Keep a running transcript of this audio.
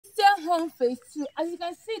home phase 2. As you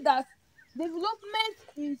can see that development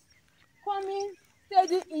is coming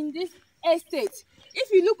steady in this estate.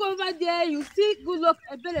 If you look over there, you see Goodluck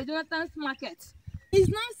Ebele Jonathan's market. It's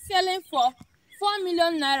now selling for 4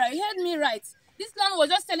 million naira. You heard me right. This land was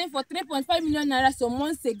just selling for 3.5 million naira some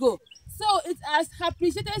months ago. So it has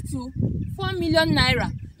appreciated to 4 million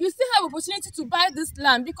naira. You still have opportunity to buy this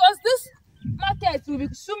land because this market will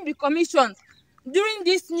soon be commissioned during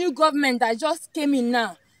this new government that just came in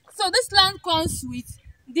now. So this land comes with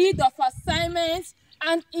deed of assignment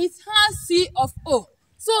and it has C of O.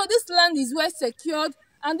 So this land is well secured,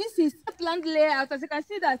 and this is land layout. As you can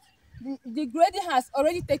see that the grading has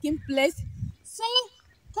already taken place. So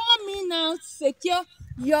call me now to secure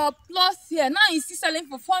your plots here. Now it's still selling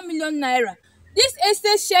for 4 million naira. This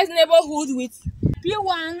estate shares neighborhood with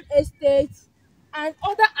P1 estate and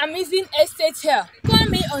other amazing estates here. Call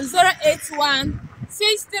me on 081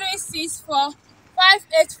 6364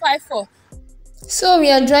 5854. So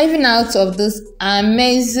we are driving out of this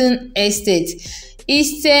amazing estate,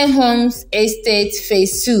 Eastern Homes Estate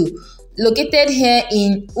Phase 2, located here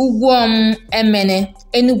in Ugwuomu, Emene,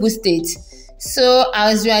 Enugu State. So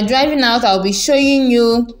as we are driving out, I'll be showing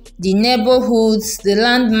you the neighborhoods, the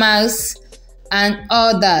landmarks, and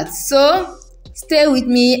all that. So stay with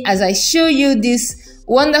me as I show you these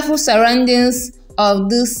wonderful surroundings of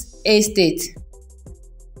this estate.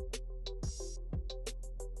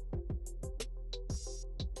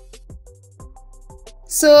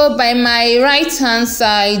 So by my right hand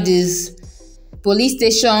side is police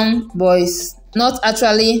station, but it's not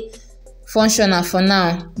actually functional for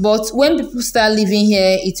now. But when people start living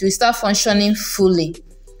here, it will start functioning fully.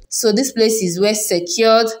 So this place is well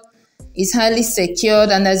secured, it's highly secured,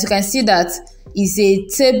 and as you can see that is a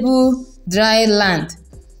table dry land.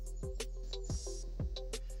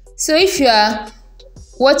 So if you are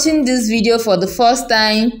watching this video for the first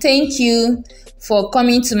time, thank you for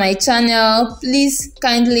coming to my channel. Please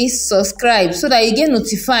kindly subscribe so that you get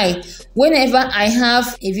notified whenever I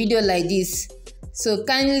have a video like this. So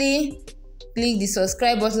kindly click the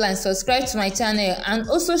subscribe button and subscribe to my channel, and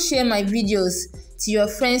also share my videos to your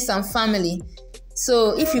friends and family.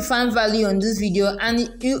 So if you find value on this video,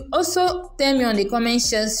 and you also tell me on the comment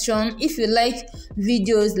section if you like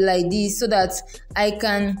videos like this so that I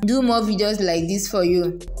can do more videos like this for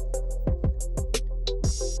you.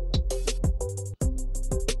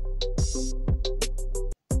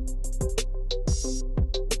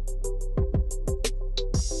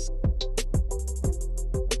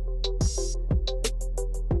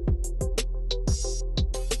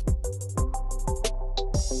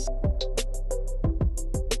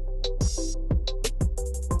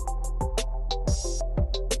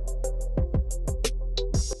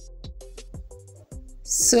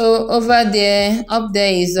 So over there, up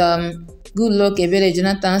there is Goodluck Ebele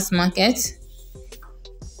Jonathan's market.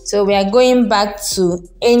 So we are going back to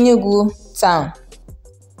Enugu town.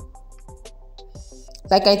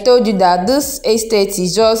 Like I told you that this estate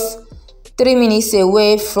is just 3 minutes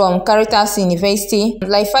away from Caritas University,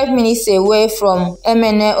 like 5 minutes away from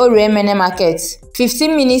Emene market,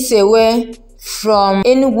 15 minutes away from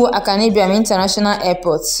Enugu Akanu Ibiam International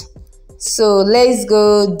Airport. So let's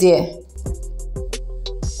go there.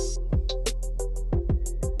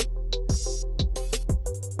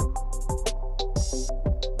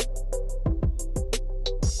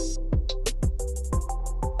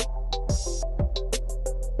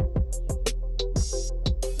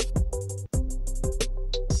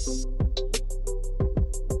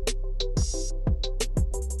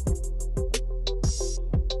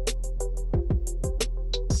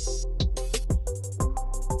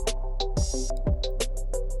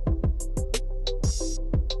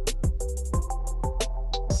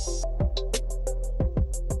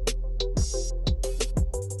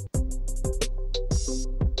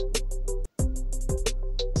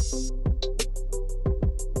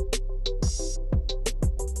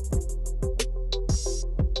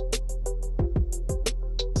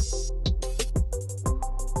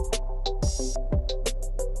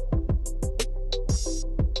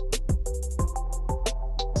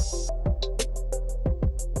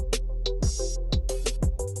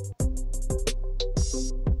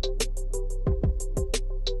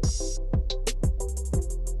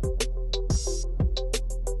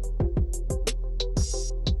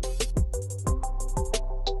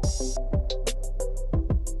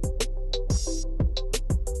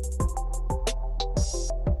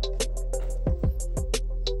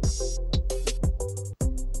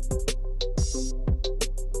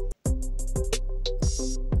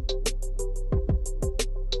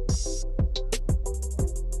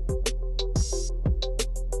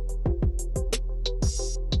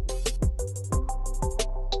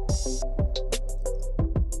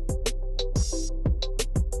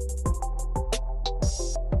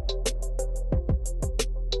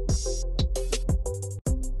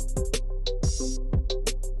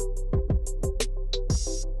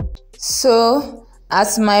 So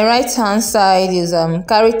at my right hand side is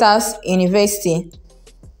Caritas University,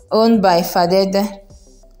 owned by Fadede.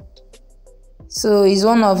 So it's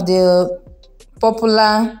one of the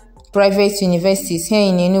popular private universities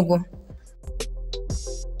here in Enugu.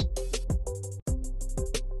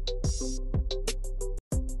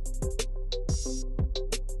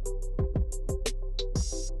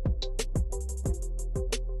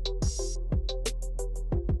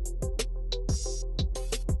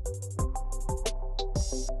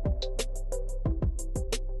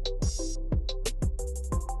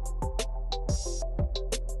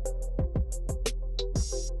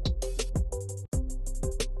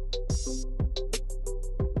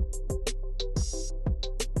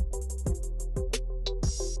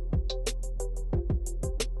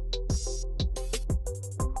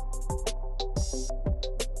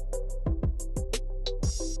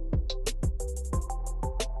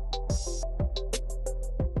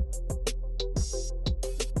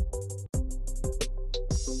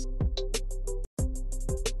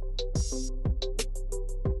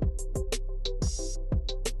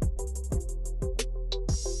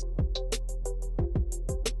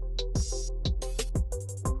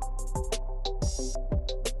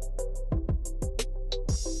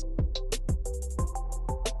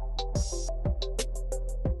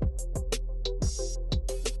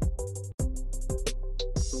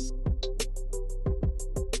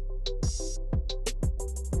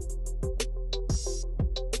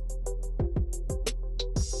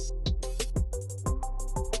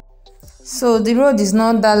 So the road is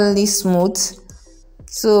not that really smooth.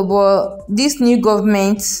 So, but this new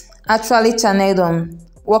government actually channeled on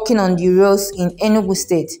working on the roads in Enugu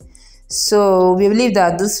State. So we believe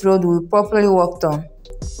that this road will be properly worked on.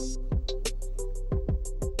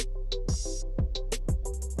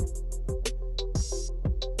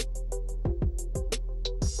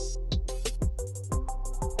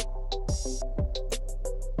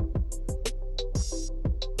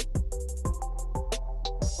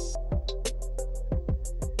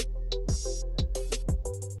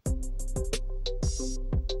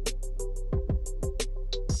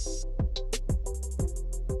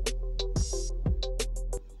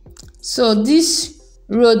 So this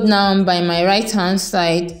road now by my right hand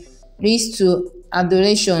side leads to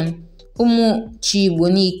Adoration,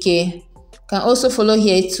 Chigbonike. Can also follow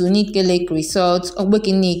here to Nike Lake Resort,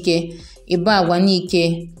 Okey-Enearo,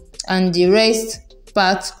 ibiam, and the rest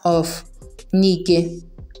part of Nike.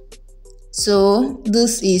 So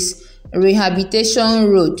this is Rehabilitation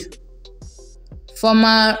Road,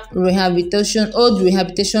 former rehabilitation, old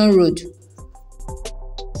rehabilitation road.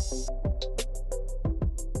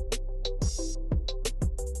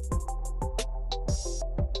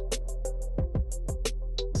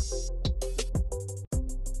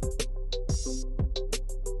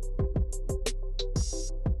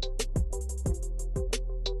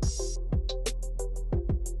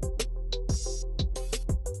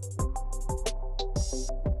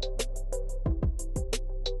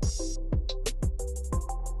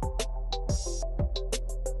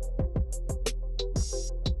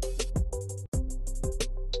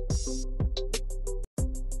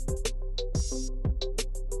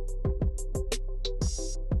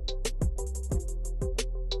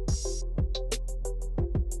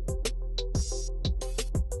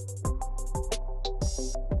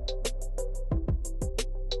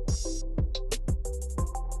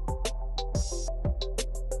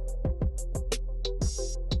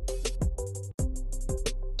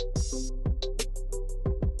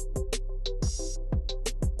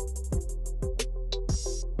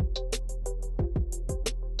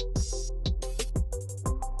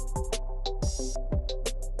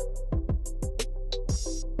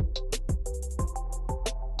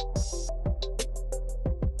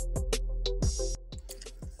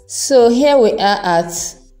 So here we are at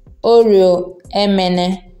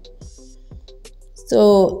Emene.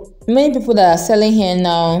 So many people that are selling here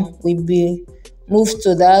now will be moved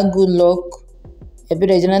to that Good Luck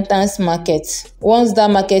Jonathan's market. Once that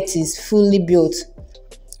market is fully built,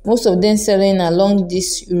 most of them selling along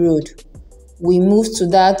this road, we move to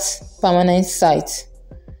that permanent site.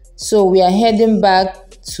 So we are heading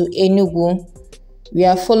back to Enugu. We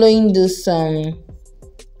are following this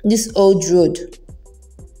old road,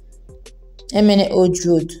 Emene Old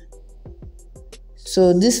Road.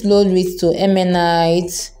 So this road leads to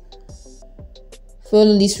Emene.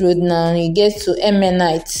 Follow this road now, you get to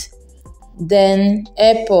Emene, then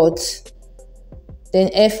airport, then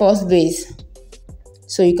Air Force Base.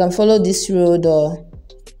 So you can follow this road or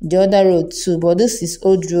the other road too, but this is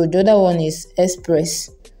Old Road, the other one is Express.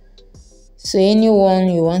 So anyone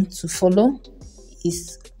you want to follow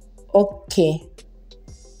is Okay.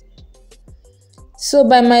 So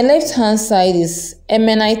by my left hand side is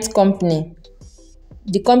Emene company,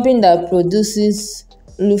 the company that produces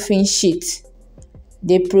roofing sheet.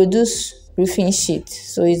 They produce roofing sheet,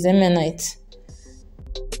 so it's Emene.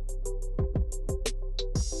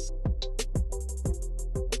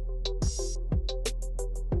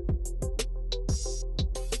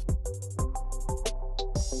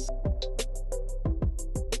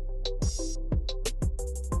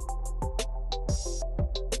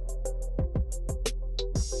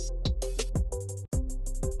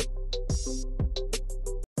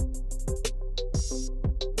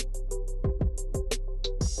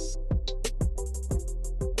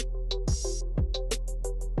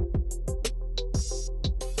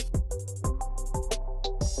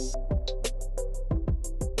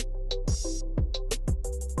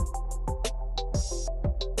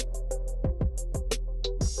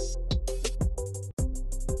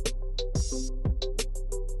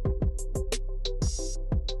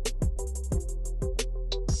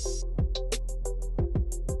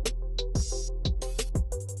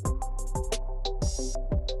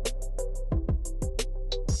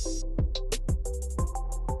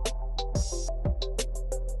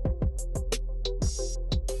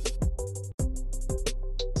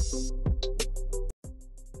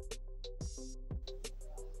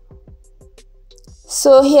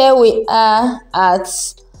 So here we are at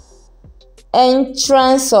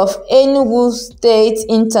entrance of Enugu State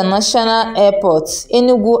International Airport,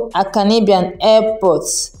 Enugu Akanu Airport.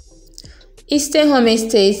 Eastern Home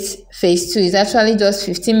Estate Phase 2 is actually just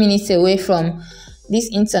 15 minutes away from this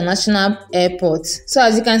international airport. So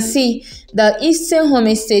as you can see, the Eastern Home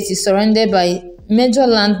Estate is surrounded by major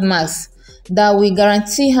landmarks that will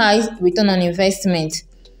guarantee high return on investment.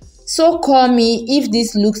 So call me if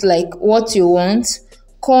this looks like what you want.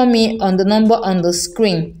 Call me on the number on the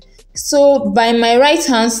screen. So by my right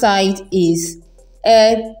hand side is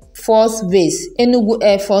Air Force Base, Enugu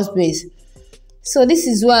Air Force Base. So this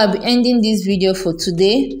is where I'll be ending this video for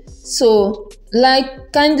today. So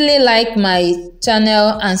kindly like my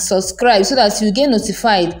channel and subscribe so that you get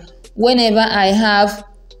notified whenever I have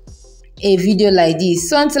a video like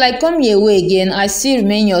this. So until I come your way again, I still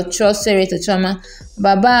remain your trusted Chama.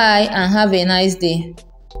 Bye bye and have a nice day.